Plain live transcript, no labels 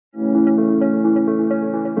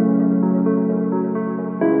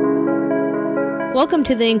Welcome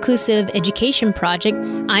to the Inclusive Education Project.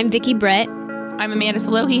 I'm Vicki Brett. I'm Amanda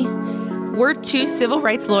Salohi. We're two civil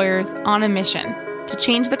rights lawyers on a mission to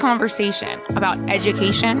change the conversation about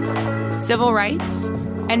education, civil rights,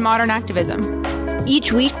 and modern activism.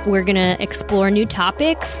 Each week, we're going to explore new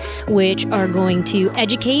topics which are going to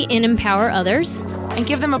educate and empower others and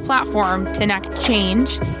give them a platform to enact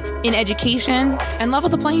change in education and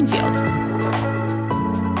level the playing field.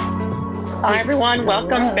 Hi, everyone.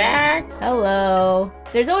 Welcome back. Hello.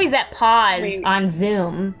 There's always that pause on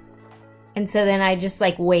Zoom. And so then I just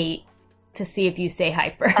wait to see if you say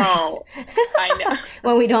hi first. Oh, I know.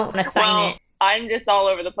 When we don't assign it. I'm just all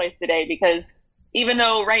over the place today because even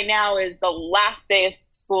though right now is the last day of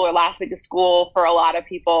school or last week of school for a lot of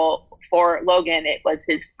people, for Logan, it was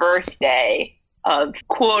his first day of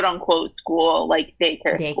quote unquote school, like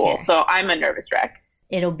daycare school. So I'm a nervous wreck.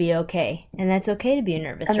 It'll be okay. And that's okay to be a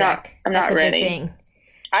nervous wreck. I'm not ready. Good thing.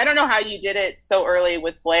 I don't know how you did it so early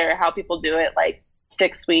with Blair, how people do it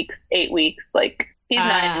 6 weeks, 8 weeks. He's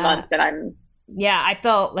 9 months and I'm... Yeah, I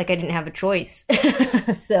felt like I didn't have a choice.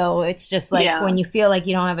 So it's just when you feel like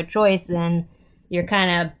you don't have a choice, then you're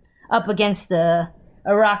kind of up against a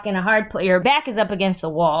rock and a hard place. Your back is up against the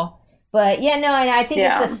wall. But and I think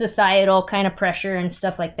it's a societal kind of pressure and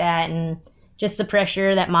stuff like that. And just the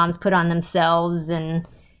pressure that moms put on themselves. And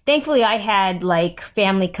thankfully I had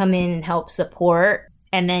family come in and help support.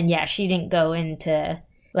 And then, she didn't go into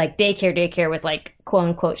daycare with quote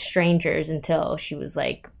unquote strangers until she was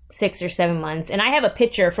 6 or 7 months. And I have a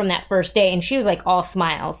picture from that first day and she was all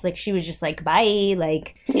smiles. She was just bye.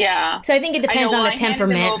 Yeah. So I think it depends on the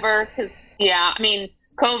temperament. Over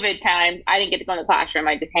COVID times, I didn't get to go in the classroom.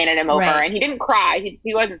 I just handed him over and he didn't cry.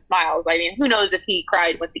 He wasn't smiles. I mean, who knows if he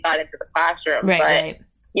cried once he got into the classroom. Right.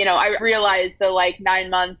 I realized the 9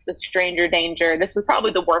 months, the stranger danger, this was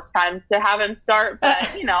probably the worst time to have him start, but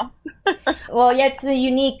Well, it's a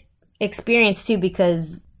unique experience too,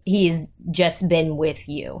 because he's just been with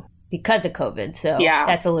you because of COVID. So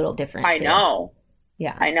that's a little different. I know.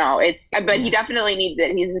 Yeah, I know. But he definitely needs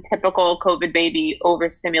it. He's a typical COVID baby,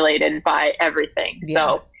 overstimulated by everything. Yeah.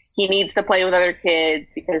 So he needs to play with other kids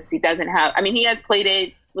because he doesn't have, he has play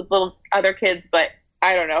dates with little other kids, but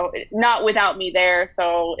I don't know, not without me there.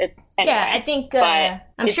 So it's, anyway. Yeah, I think,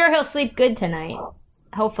 I'm sure he'll sleep good tonight.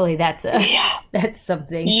 Hopefully that's that's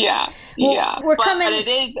something. Yeah. Well, yeah. But it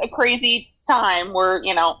is a crazy time. We're,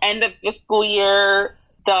 end of the school year,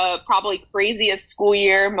 the probably craziest school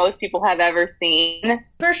year most people have ever seen.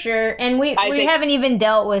 For sure. And we haven't even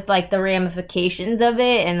dealt with the ramifications of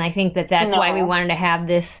it. And I think that's why we wanted to have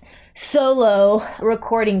this solo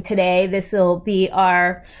recording today. This will be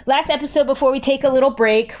our last episode before we take a little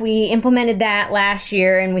break. We implemented that last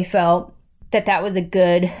year and we felt that was a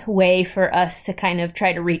good way for us to kind of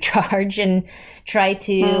try to recharge and try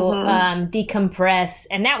to decompress.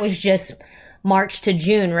 And that was just March to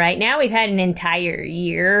June, right? Now we've had an entire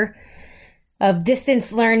year of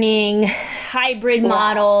distance learning, hybrid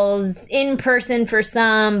models, in person for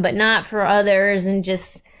some, but not for others, and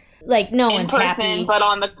just no one's happy. In person, but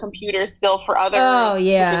on the computer still for others. Oh,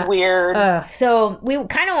 yeah. Which is weird. So we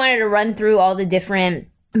kind of wanted to run through all the different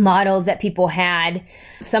models that people had,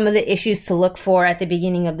 some of the issues to look for at the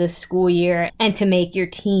beginning of the school year, and to make your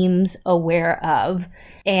teams aware of.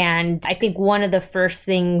 And I think one of the first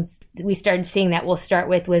things we started seeing that we'll start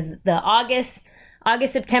with was the August,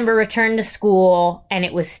 September return to school, and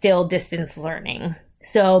it was still distance learning.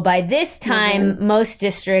 So by this time, most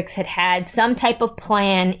districts had some type of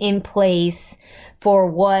plan in place for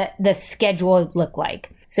what the schedule would look like.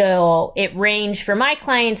 So it ranged for my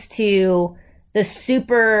clients to the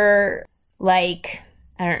super, I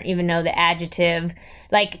don't even know the adjective,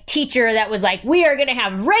 teacher that was we are going to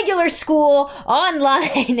have regular school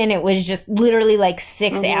online. And it was just literally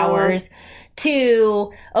 6 hours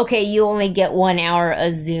to, okay, you only get 1 hour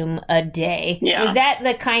of Zoom a day. Yeah. Was that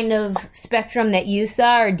the kind of spectrum that you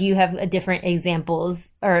saw, or do you have different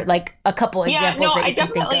examples or a couple examples that you can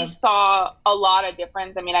think of? I definitely saw a lot of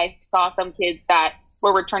difference. I saw some kids that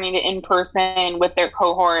were returning to in-person with their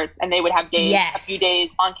cohorts, and they would have days, a few days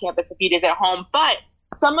on campus, a few days at home. But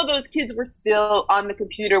some of those kids were still on the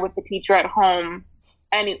computer with the teacher at home.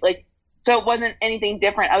 And so it wasn't anything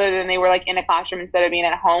different other than they were in a classroom instead of being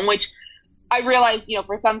at home, which I realized,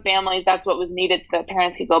 for some families, that's what was needed so that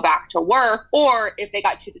parents could go back to work, or if they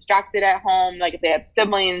got too distracted at home, if they have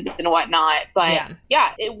siblings and whatnot. But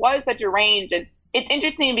it was such a range. And it's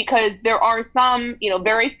interesting because there are some,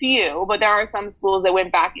 very few, but there are some schools that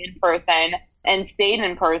went back in person and stayed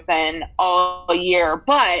in person all year.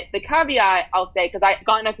 But the caveat I'll say, because I've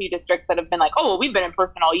gotten a few districts that have been we've been in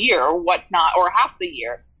person all year or whatnot, or half the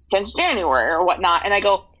year since January or whatnot. And I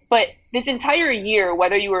go, But this entire year,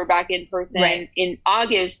 whether you were back in person in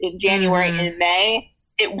August, in January, in May,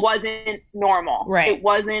 it wasn't normal. Right. It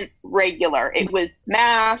wasn't regular. It was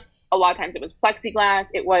masks. A lot of times it was plexiglass.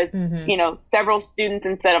 It was, you know, several students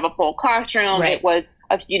instead of a full classroom. It was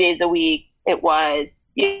a few days a week. It was,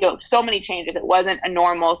 you know, so many changes. It wasn't a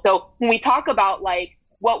normal. So when we talk about like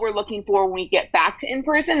what we're looking for when we get back to in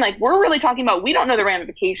person, like we're really talking about, we don't know the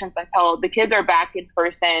ramifications until the kids are back in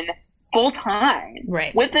person full time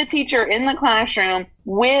with the teacher in the classroom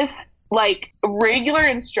with like regular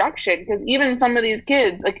instruction. Because even some of these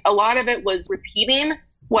kids, like a lot of it was repeating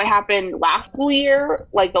what happened last school year,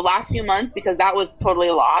 like the last few months, because that was totally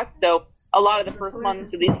lost. So a lot of the first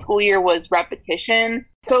months of the school year was repetition.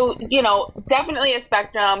 So, you know, definitely a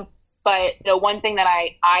spectrum. But you know, one thing that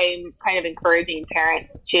I'm kind of encouraging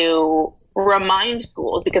parents to remind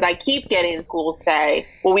schools, because I keep getting schools say,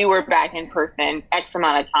 well, we were back in person X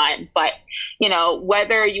amount of time. But, you know,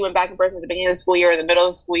 whether you went back in person at the beginning of the school year or the middle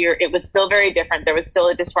of the school year, it was still very different. There was still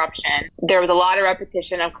a disruption. There was a lot of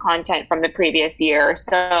repetition of content from the previous year.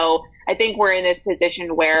 So I think we're in this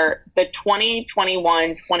position where the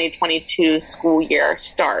 2021-2022 school year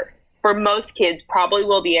start for most kids probably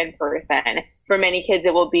will be in person. For many kids,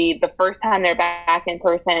 it will be the first time they're back in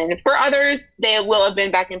person. For others, they will have been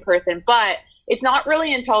back in person. But it's not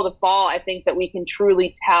really until the fall, I think, that we can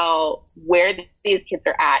truly tell where these kids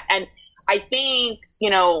are at. And I think, you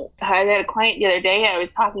know, I had a client the other day, I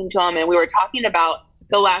was talking to him, and we were talking about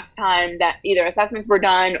the last time that either assessments were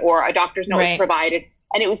done or a doctor's note was provided.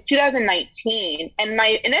 And it was 2019. And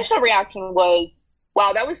my initial reaction was,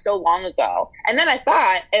 wow, that was so long ago. And then I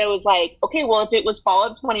thought, and it was like, okay, well, if it was fall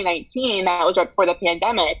of 2019, that was right before the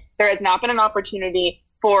pandemic, there has not been an opportunity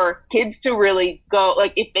for kids to really go,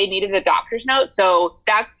 like, if they needed a doctor's note. So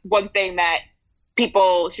that's one thing that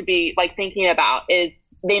people should be like thinking about is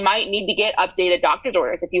they might need to get updated doctor's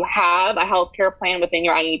orders. If you have a healthcare plan within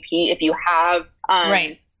your IEP, if you have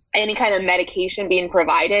any kind of medication being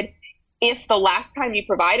provided, if the last time you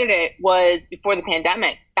provided it was before the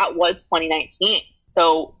pandemic, that was 2019.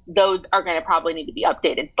 So those are going to probably need to be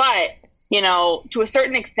updated. But, you know, to a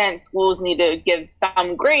certain extent, schools need to give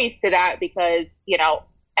some grace to that because, you know,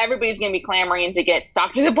 everybody's going to be clamoring to get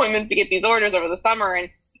doctor's appointments to get these orders over the summer. And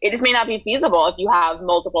it just may not be feasible if you have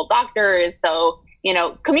multiple doctors. So, you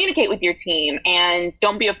know, communicate with your team and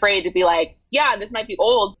don't be afraid to be like, yeah, this might be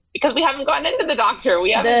old because we haven't gotten into the doctor.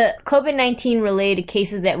 The COVID-19 related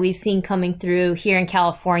cases that we've seen coming through here in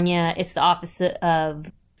California, it's the Office of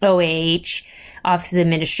OAH, Office of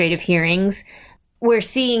Administrative Hearings. We're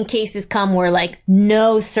seeing cases come where like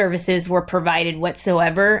no services were provided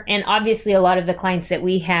whatsoever. And obviously a lot of the clients that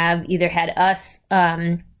we have either had us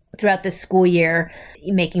throughout the school year,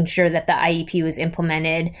 making sure that the IEP was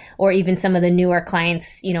implemented, or even some of the newer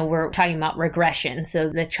clients, you know, we're talking about regression. So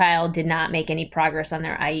the child did not make any progress on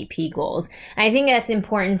their IEP goals. And I think that's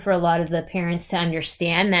important for a lot of the parents to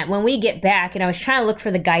understand that when we get back, and I was trying to look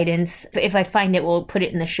for the guidance, if I find it, we'll put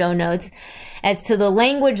it in the show notes, as to the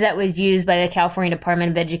language that was used by the California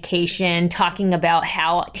Department of Education, talking about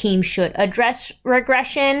how teams should address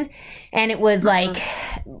regression. And it was like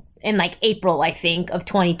in like April, I think, of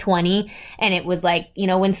 2020. And it was like, you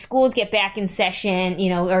know, when schools get back in session,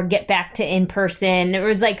 you know, or get back to in person, there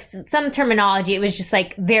was like some terminology. It was just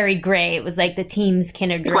like very gray. It was like the teams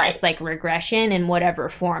can address like regression in whatever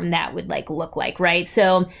form that would like look like. Right.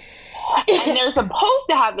 So. And they're supposed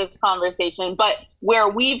to have this conversation, but where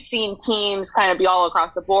we've seen teams kind of be all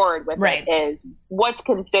across the board with it is what's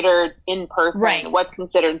considered in person, what's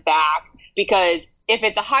considered back, because if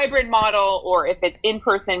it's a hybrid model or if it's in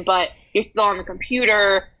person, but you're still on the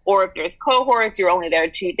computer, or if there's cohorts, you're only there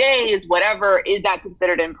 2 days, whatever, is that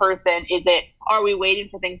considered in person? Are we waiting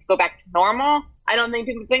for things to go back to normal? I don't think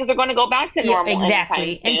things are going to go back to normal.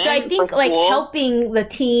 Exactly. And so I think like helping the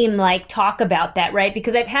team like talk about that, right?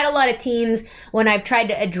 Because I've had a lot of teams when I've tried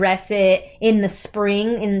to address it in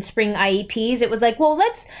spring IEPs, it was like, well,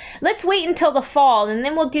 let's wait until the fall and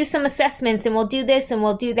then we'll do some assessments and we'll do this and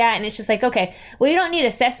we'll do that. And it's just like, okay, well, you don't need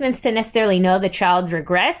assessments to necessarily know the child's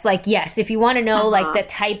regress. Like, yes, if you want to know like the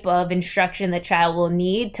type of instruction the child will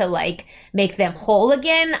need to like make them whole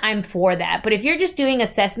again, I'm for that. But if you're just doing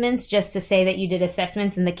assessments just to say that you did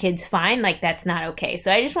assessments and the kid's fine, like that's not okay.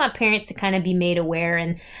 So I just want parents to kind of be made aware.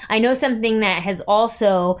 And I know something that has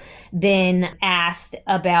also been asked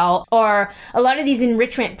about are a lot of these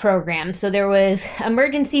enrichment programs. So there was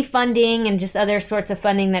emergency funding and just other sorts of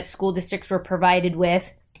funding that school districts were provided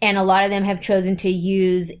with. And a lot of them have chosen to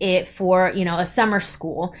use it for, a summer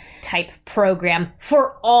school type program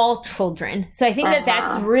for all children. So I think that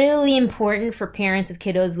that's really important for parents of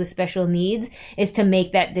kiddos with special needs, is to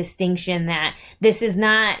make that distinction that this is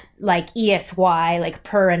not like ESY, like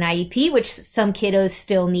per an IEP, which some kiddos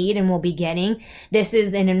still need and will be getting. This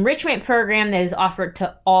is an enrichment program that is offered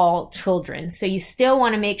to all children. So you still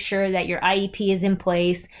want to make sure that your IEP is in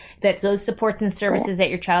place, that those supports and services that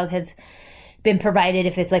your child has been provided,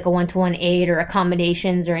 if it's like a one-to-one aid or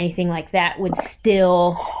accommodations or anything like that, would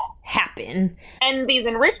still happen. And these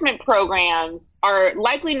enrichment programs are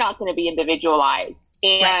likely not going to be individualized.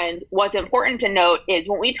 And what's important to note is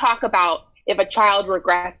when we talk about if a child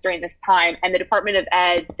regressed during this time and the Department of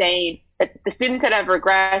Ed saying that the students that have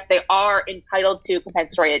regressed, they are entitled to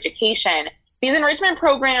compensatory education, these enrichment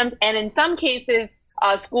programs, and in some cases,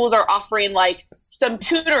 schools are offering like some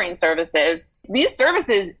tutoring services. These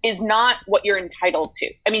services is not what you're entitled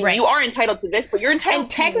to. I mean, you are entitled to this, but you're entitled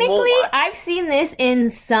to more. And technically, I've seen this in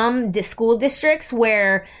some school districts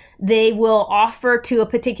where they will offer to a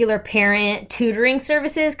particular parent tutoring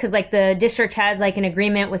services, because like the district has like an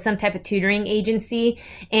agreement with some type of tutoring agency,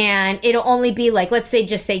 and it'll only be like, let's say,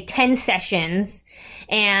 just say 10 sessions.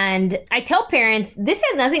 And I tell parents, this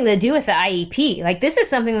has nothing to do with the IEP. Like, this is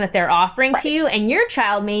something that they're offering to you, and your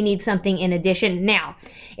child may need something in addition. Now,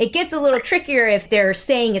 it gets a little trickier if they're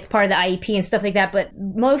saying it's part of the IEP and stuff like that. But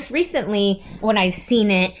most recently, when I've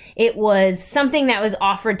seen it, it was something that was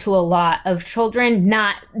offered to a lot of children,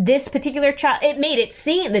 not this particular child. It made it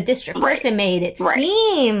seem, the district person made it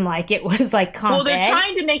seem like it was like comp ed. Well, they're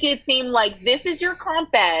trying to make it seem like this is your comp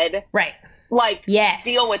ed. Right. Like,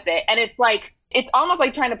 deal with it. And it's like, it's almost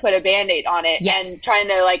like trying to put a Band-Aid on it and trying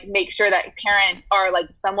to like make sure that parents are like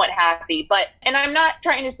somewhat happy. And I'm not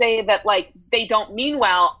trying to say that like they don't mean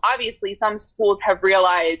well. Obviously, some schools have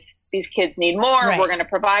realized these kids need more. We're going to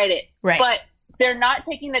provide it. But they're not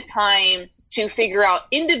taking the time to figure out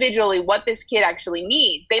individually what this kid actually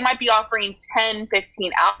needs. They might be offering 10,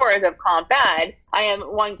 15 hours of comp ed. I have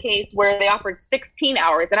one case where they offered 16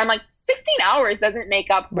 hours. And I'm like, 16 hours doesn't make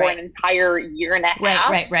up for an entire year and a half.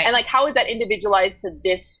 Right. And like, how is that individualized to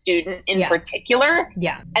this student in particular?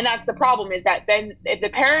 Yeah. And that's the problem, is that then if the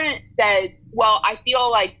parent says, well, I feel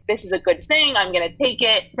like this is a good thing, I'm going to take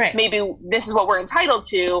it. Maybe this is what we're entitled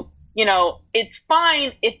to. It's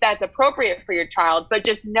fine if that's appropriate for your child, but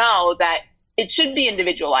just know that it should be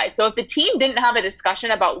individualized. So if the team didn't have a discussion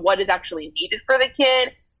about what is actually needed for the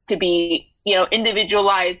kid to be,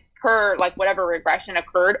 individualized per like whatever regression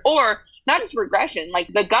occurred, or not just regression, like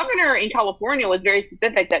the governor in California was very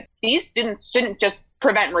specific that these students shouldn't just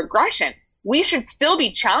prevent regression. We should still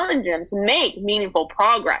be challenging them to make meaningful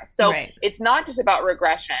progress. So it's not just about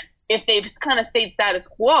regression. If they've just kind of stayed status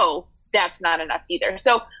quo, that's not enough either.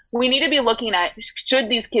 So we need to be looking at, should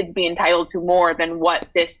these kids be entitled to more than what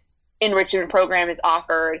this enrichment program is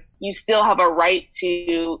offered? You still have a right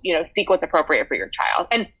to, seek what's appropriate for your child.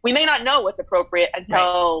 And we may not know what's appropriate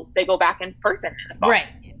until they go back in person in the fall.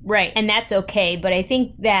 Right. And that's okay. But I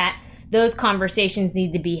think that those conversations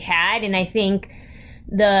need to be had. And I think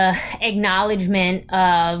the acknowledgement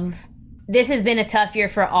of this has been a tough year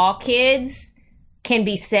for all kids can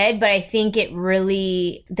be said, but I think it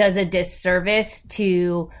really does a disservice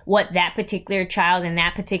to what that particular child and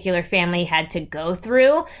that particular family had to go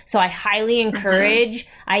through. So I highly encourage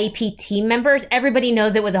IEP team members. Everybody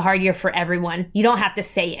knows it was a hard year for everyone. You don't have to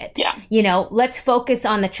say it. Let's focus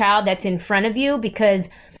on the child that's in front of you, because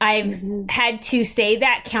I've had to say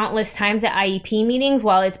that countless times at IEP meetings.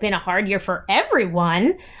 While it's been a hard year for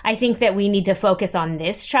everyone, I think that we need to focus on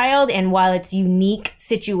this child. And while it's a unique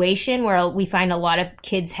situation where we find a lot of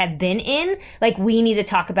kids have been in, like, we need to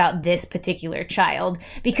talk about this particular child,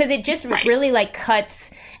 because it just really like cuts.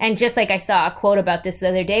 And just like I saw a quote about this the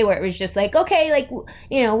other day where it was just like, okay, like,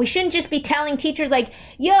 we shouldn't just be telling teachers like,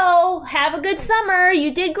 yo, have a good summer.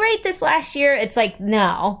 You did great this last year. It's like,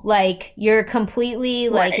 no, like, you're completely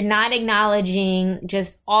like not acknowledging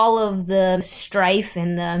just all of the strife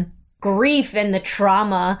and the grief and the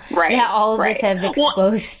trauma that all of us have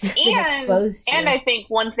exposed. And I think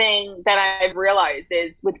one thing that I've realized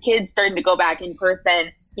is with kids starting to go back in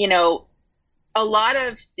person, a lot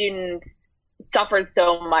of students suffered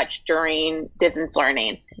so much during distance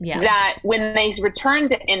learning that when they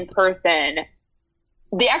returned to in person,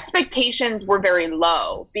 the expectations were very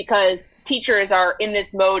low, because teachers are in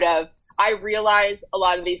this mode of, I realize a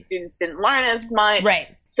lot of these students didn't learn as much.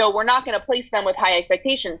 So we're not going to place them with high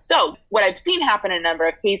expectations. So what I've seen happen in a number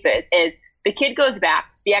of cases is the kid goes back,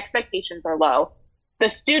 the expectations are low. the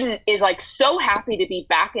student is like so happy to be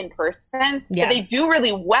back in person that they do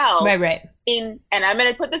really well. Right. And I'm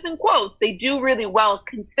going to put this in quotes, they do really well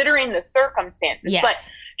considering the circumstances. Yes. But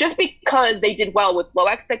just because they did well with low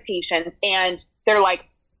expectations and they're like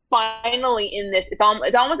finally in this, it's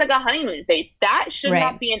almost like a honeymoon phase, that should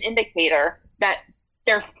not be an indicator that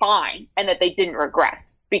they're fine and that they didn't regress,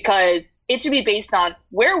 because it should be based on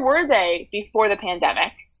where were they before the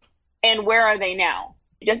pandemic and where are they now.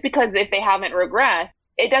 Just because if they haven't regressed,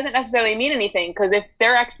 it doesn't necessarily mean anything, because if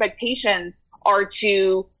their expectations are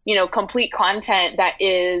to, complete content that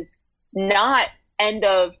is not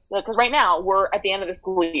because right now we're at the end of the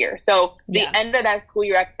school year. So the end of that school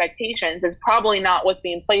year expectations is probably not what's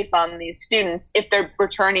being placed on these students if they're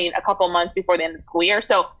returning a couple months before the end of the school year.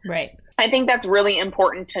 So I think that's really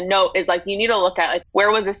important to note, is like, you need to look at like,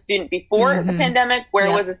 where was a student before the pandemic?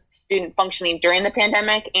 Where was a student functioning during the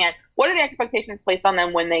pandemic? And what are the expectations placed on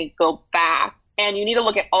them when they go back? And you need to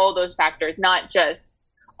look at all those factors, not just,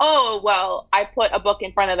 oh, well, I put a book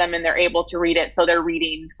in front of them and they're able to read it, so their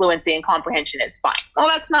reading fluency and comprehension is fine. Well,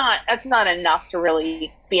 that's not enough to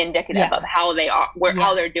really be indicative of how they are,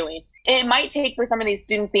 how they're doing. It might take for some of these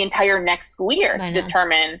students the entire next school year to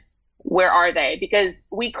determine where are they, because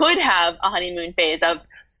we could have a honeymoon phase of,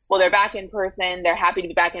 well, they're back in person, they're happy to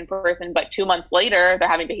be back in person, but 2 months later, they're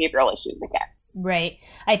having behavioral issues again. Right.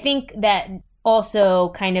 I think that also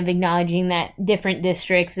kind of acknowledging that different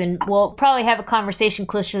districts, and we'll probably have a conversation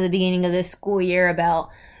closer to the beginning of the school year about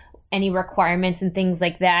any requirements and things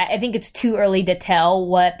like that. I think it's too early to tell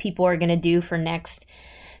what people are going to do for next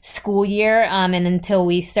school year. And until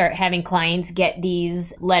we start having clients get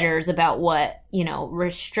these letters about what,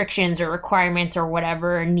 restrictions or requirements or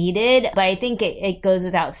whatever are needed. But I think it goes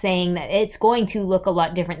without saying that it's going to look a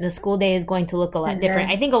lot different. The school day is going to look a lot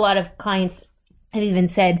different. I think a lot of clients have even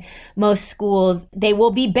said most schools, they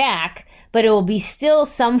will be back, but it will be still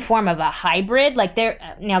some form of a hybrid. Like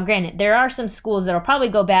now granted, there are some schools that will probably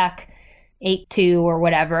go back 8-2 or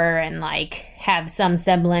whatever and like have some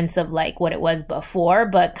semblance of like what it was before,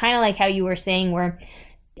 but kind of like how you were saying, where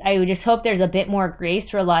I would just hope there's a bit more grace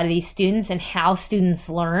for a lot of these students and how students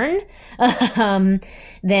learn than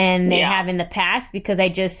they have in the past, because I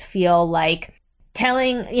just feel like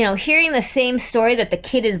hearing the same story that the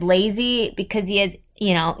kid is lazy because he has,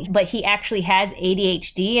 but he actually has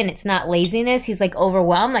ADHD and it's not laziness. He's like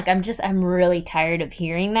overwhelmed. Like I'm really tired of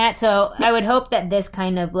hearing that. So I would hope that this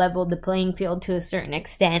kind of leveled the playing field to a certain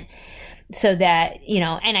extent, so that,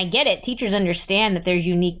 and I get it. Teachers understand that there's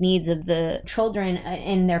unique needs of the children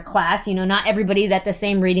in their class. Not everybody's at the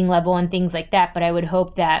same reading level and things like that. But I would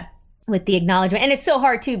hope that with the acknowledgement, and it's so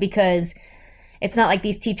hard too, because it's not like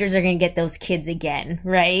these teachers are going to get those kids again,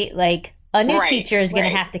 right? Like a new teacher is going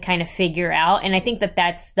to have to kind of figure out. And I think that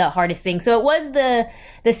that's the hardest thing. So it was the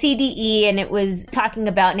CDE, and it was talking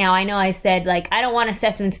about, now I know I said like, I don't want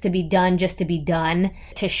assessments to be done just to be done,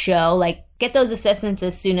 to show like, get those assessments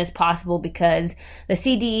as soon as possible, because the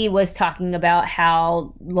CDE was talking about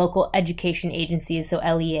how local education agencies, so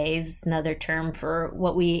LEAs is another term for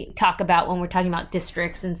what we talk about when we're talking about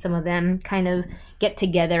districts, and some of them kind of get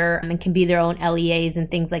together and can be their own LEAs and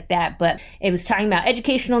things like that. But it was talking about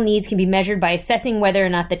educational needs can be measured by assessing whether or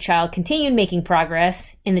not the child continued making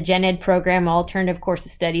progress in the Gen Ed program or alternative course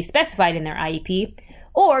of study specified in their IEP,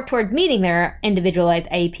 or toward meeting their individualized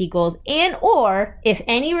IEP goals, and or if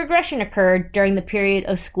any regression occurred during the period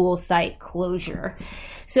of school site closure.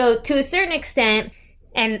 So to a certain extent,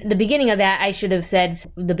 and the beginning of that, I should have said,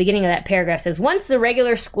 the beginning of that paragraph says, once the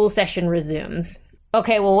regular school session resumes.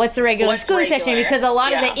 Okay, well, what's the regular school session? Because a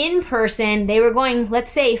lot of the in-person, they were going,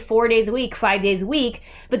 let's say 4 days a week, 5 days a week,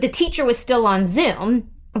 but the teacher was still on Zoom.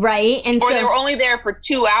 Right. And or they were only there for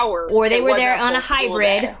 2 hours. Or they were there on a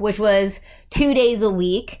hybrid, which was 2 days a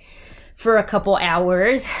week for a couple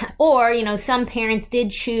hours. Or, some parents did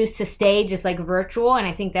choose to stay just like virtual. And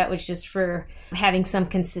I think that was just for having some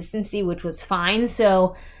consistency, which was fine.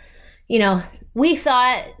 So, we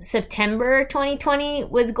thought September 2020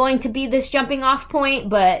 was going to be this jumping off point,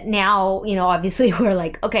 but now, obviously we're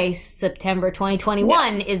like, okay, September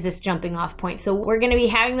 2021 is this jumping off point. So we're going to be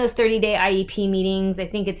having those 30-day IEP meetings. I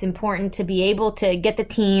think it's important to be able to get the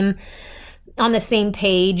team on the same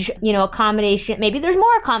page, accommodation. Maybe there's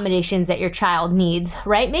more accommodations that your child needs,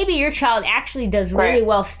 right? Maybe your child actually does really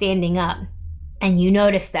well standing up, and you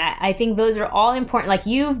notice that. I think those are all important. Like,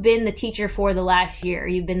 you've been the teacher for the last year.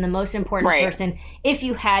 You've been the most important person. If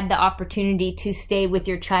you had the opportunity to stay with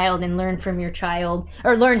your child and learn from your child,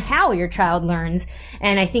 or learn how your child learns.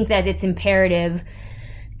 And I think that it's imperative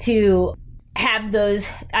to have those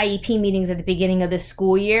IEP meetings at the beginning of the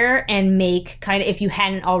school year and make kind of, if you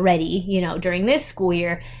hadn't already, during this school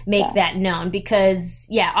year, make that known. Because,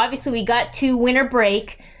 obviously we got to winter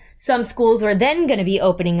break. Some schools were then going to be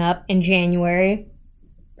opening up in January.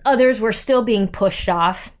 Others were still being pushed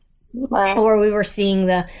off. Right. Or we were seeing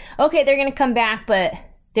they're going to come back, but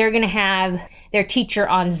they're going to have their teacher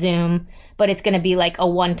on Zoom, but it's going to be like a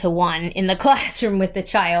one-to-one in the classroom with the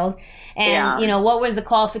child. And, what was the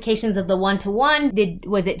qualifications of the one-to-one?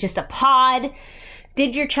 Was it just a pod?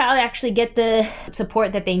 Did your child actually get the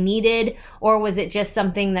support that they needed? Or was it just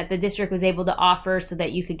something that the district was able to offer so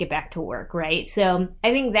that you could get back to work, right? So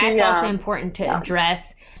I think that's also important to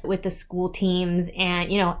address with the school teams. And,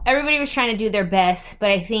 everybody was trying to do their best, but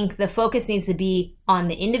I think the focus needs to be on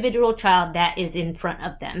the individual child that is in front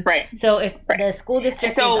of them. Right. So if the school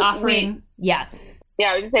district is offering... Yeah,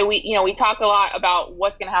 I would just say we talk a lot about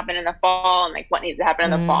what's going to happen in the fall and like what needs to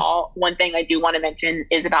happen in the fall. One thing I do want to mention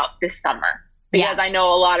is about this summer. Because I know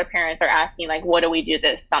a lot of parents are asking, like, what do we do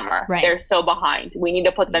this summer? Right. They're so behind. We need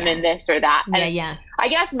to put them in this or that. And I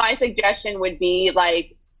guess my suggestion would be,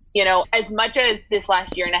 like, as much as this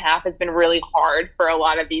last year and a half has been really hard for a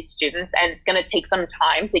lot of these students, and it's going to take some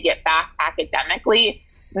time to get back academically,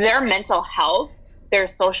 their mental health, their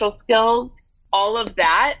social skills, all of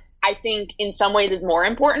that, I think in some ways is more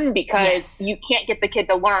important because you can't get the kid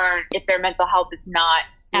to learn if their mental health is not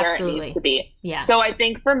where it needs to be. Yeah. So I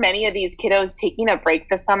think for many of these kiddos, taking a break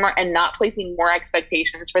this summer and not placing more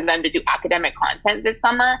expectations for them to do academic content this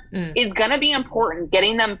summer is going to be important,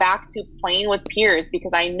 getting them back to playing with peers,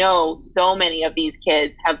 because I know so many of these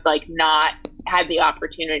kids have like not had the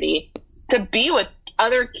opportunity to be with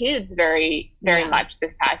other kids very much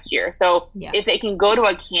this past year. So if they can go to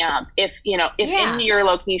a camp, if in your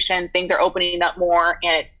location things are opening up more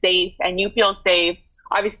and it's safe and you feel safe.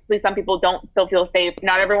 Obviously, some people don't still feel safe.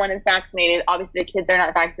 Not everyone is vaccinated. Obviously, the kids are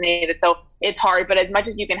not vaccinated. So it's hard. But as much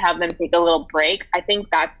as you can have them take a little break, I think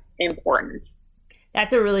that's important.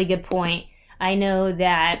 That's a really good point. I know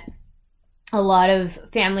that a lot of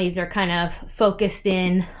families are kind of focused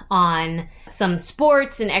in on some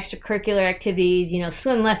sports and extracurricular activities,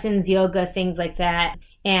 swim lessons, yoga, things like that.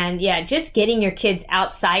 And just getting your kids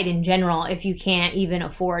outside in general, if you can't even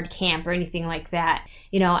afford camp or anything like that.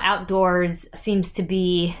 Outdoors seems to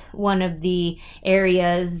be one of the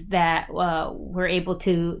areas that we're able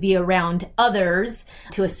to be around others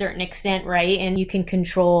to a certain extent, right? And you can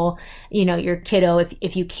control, your kiddo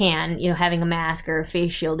if you can, having a mask or a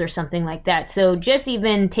face shield or something like that. So just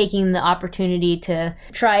even taking the opportunity to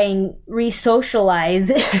try and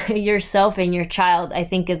re-socialize yourself and your child, I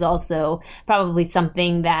think is also probably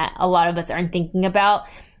something that a lot of us aren't thinking about.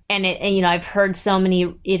 And I've heard so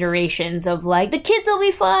many iterations of like, the kids will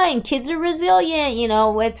be fine. Kids are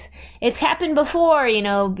resilient. It's happened before,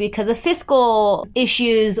 because of fiscal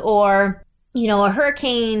issues or, a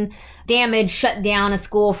hurricane damage shut down a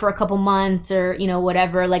school for a couple months or,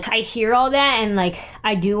 whatever. Like, I hear all that. And like,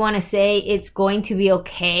 I do want to say it's going to be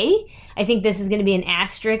okay. I think this is going to be an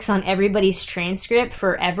asterisk on everybody's transcript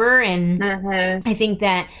forever. And I think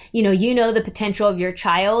that, the potential of your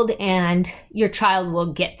child and your child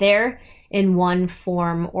will get there in one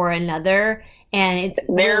form or another. And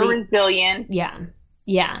they're really resilient.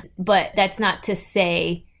 Yeah. But that's not to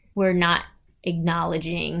say we're not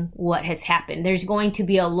acknowledging what has happened. There's going to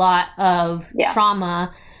be a lot of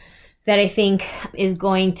trauma that I think is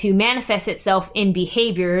going to manifest itself in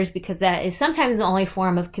behaviors, because that is sometimes the only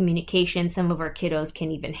form of communication some of our kiddos can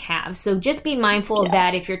even have. So just be mindful of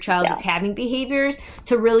that if your child is having behaviors,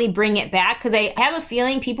 to really bring it back, because I have a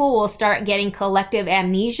feeling people will start getting collective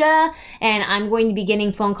amnesia, and I'm going to be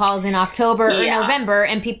getting phone calls in October or November,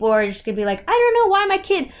 and people are just going to be like, I don't know why my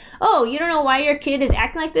kid, oh, you don't know why your kid is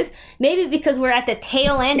acting like this? Maybe because we're at the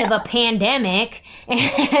tail end of a pandemic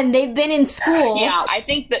and they've been in school. Yeah, I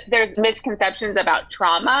think that there's misconceptions about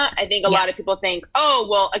trauma. I think a lot of people think, oh,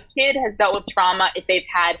 well, a kid has dealt with trauma if they've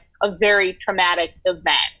had a very traumatic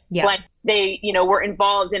event, when they, were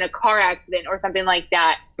involved in a car accident or something like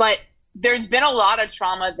that. But there's been a lot of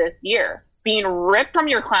trauma this year. Being ripped from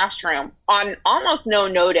your classroom on almost no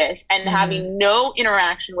notice and having no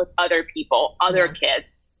interaction with other people, other kids,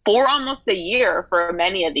 for almost a year for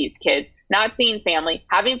many of these kids, not seeing family,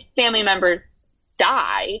 having family members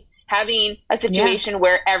die, having a situation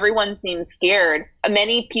where everyone seems scared,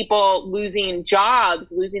 many people losing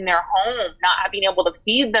jobs, losing their home, not being able to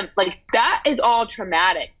feed them. Like, that is all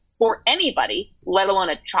traumatic for anybody, let alone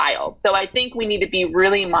a child. So I think we need to be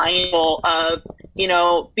really mindful of,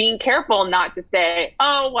 being careful not to say,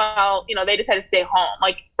 oh, well, they just had to stay home.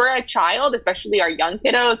 Like, for a child, especially our young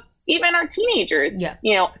kiddos, even our teenagers,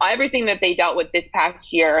 everything that they dealt with this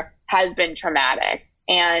past year has been traumatic.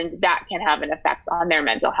 And that can have an effect on their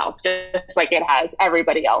mental health, just like it has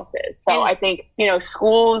everybody else's. So I think,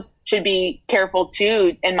 schools should be careful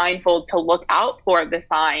too and mindful to look out for the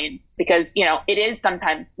signs, because, it is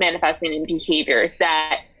sometimes manifesting in behaviors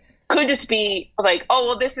that could just be like, oh,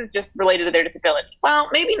 well, this is just related to their disability. Well,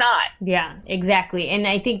 maybe not. Yeah, exactly. And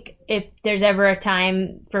I think if there's ever a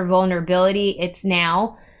time for vulnerability, it's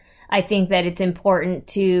now. I think that it's important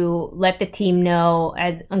to let the team know,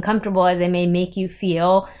 as uncomfortable as it may make you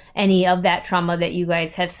feel, any of that trauma that you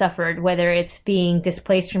guys have suffered, whether it's being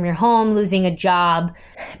displaced from your home, losing a job,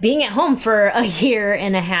 being at home for a year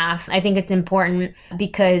and a half. I think it's important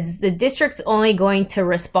because the district's only going to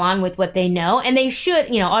respond with what they know. And they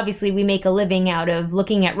should, obviously we make a living out of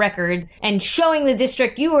looking at records and showing the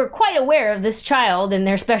district you were quite aware of this child and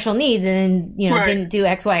their special needs and, right. didn't do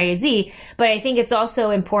X, Y, or Z. But I think it's also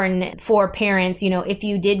important for parents, if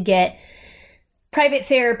you did get private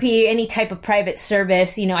therapy, any type of private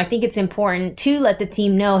service, I think it's important to let the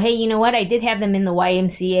team know, hey, you know what? I did have them in the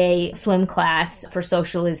YMCA swim class for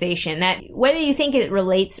socialization. That whether you think it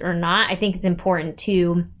relates or not, I think it's important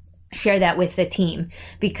to share that with the team,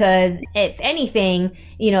 because if anything,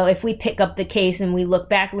 if we pick up the case and we look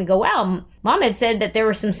back and we go, wow, mom had said that there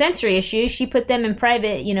were some sensory issues. She put them in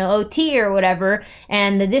private, OT or whatever.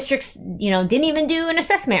 And the districts, didn't even do an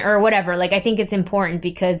assessment or whatever. Like, I think it's important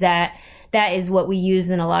because that is what we use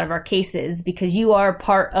in a lot of our cases, because you are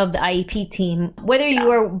part of the IEP team. Whether you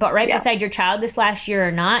were beside your child this last year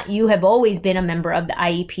or not, you have always been a member of the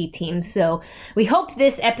IEP team. So we hope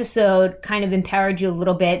this episode kind of empowered you a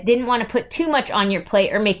little bit. Didn't want to put too much on your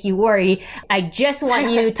plate or make you worry. I just want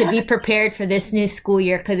you to be prepared for this new school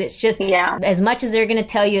year, because it's just, as much as they're going to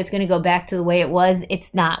tell you it's going to go back to the way it was,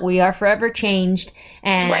 it's not. We are forever changed.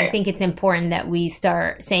 And I think it's important that we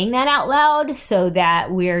start saying that out loud so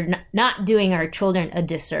that we're not doing our children a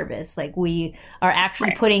disservice. Like, we are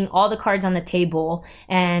actually putting all the cards on the table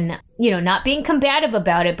and, not being combative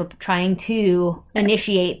about it, but trying to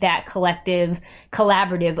initiate that collective,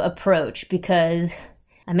 collaborative approach, because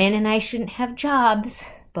Amanda and I shouldn't have jobs,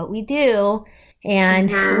 but we do.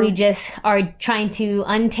 And we just are trying to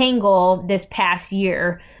untangle this past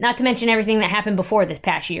year, not to mention everything that happened before this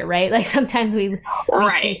past year, right? Like, sometimes we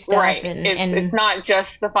see stuff and it's not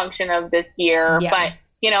just the function of this year, but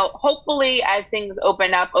hopefully as things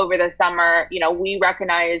open up over the summer, we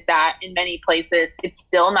recognize that in many places it's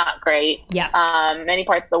still not great. Many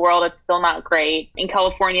parts of the world, it's still not great. In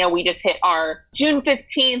California, we just hit our June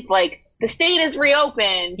 15th, like, the state is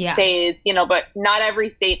reopened phase, but not every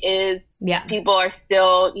state is. People are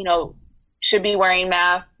still, should be wearing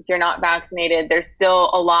masks. If you're not vaccinated, there's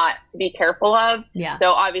still a lot to be careful of.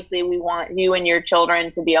 So obviously we want you and your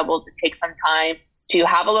children to be able to take some time to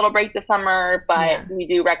have a little break this summer, but we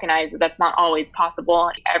do recognize that that's not always possible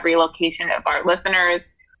in every location of our listeners.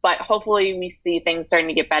 But hopefully we see things starting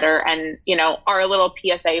to get better. And, our little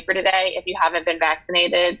PSA for today, if you haven't been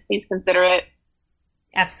vaccinated, please consider it.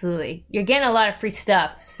 Absolutely. You're getting a lot of free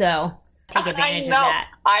stuff, so take advantage of that.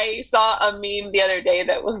 I saw a meme the other day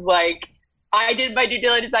that was like, I did my due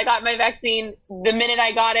diligence. I got my vaccine the minute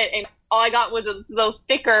I got it, and all I got was a little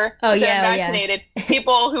sticker that I'm vaccinated.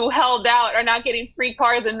 People who held out are not getting free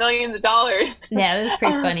cars and millions of dollars. Yeah, that was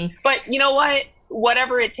pretty funny. But you know what?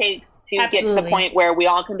 Whatever it takes to get to the point where we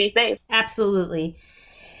all can be safe. Absolutely.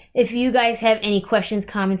 If you guys have any questions,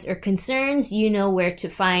 comments, or concerns, you know where to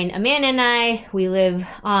find Amanda and I. We live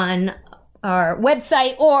on our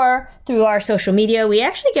website or through our social media. We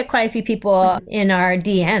actually get quite a few people in our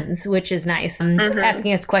DMs, which is nice,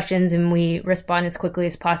 asking us questions, and we respond as quickly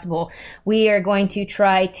as possible. We are going to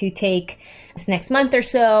try to take this next month or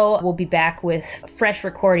so. We'll be back with fresh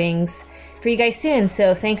recordings for you guys soon.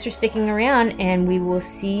 So thanks for sticking around, and we will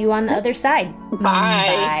see you on the other side.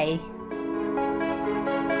 Bye. Bye.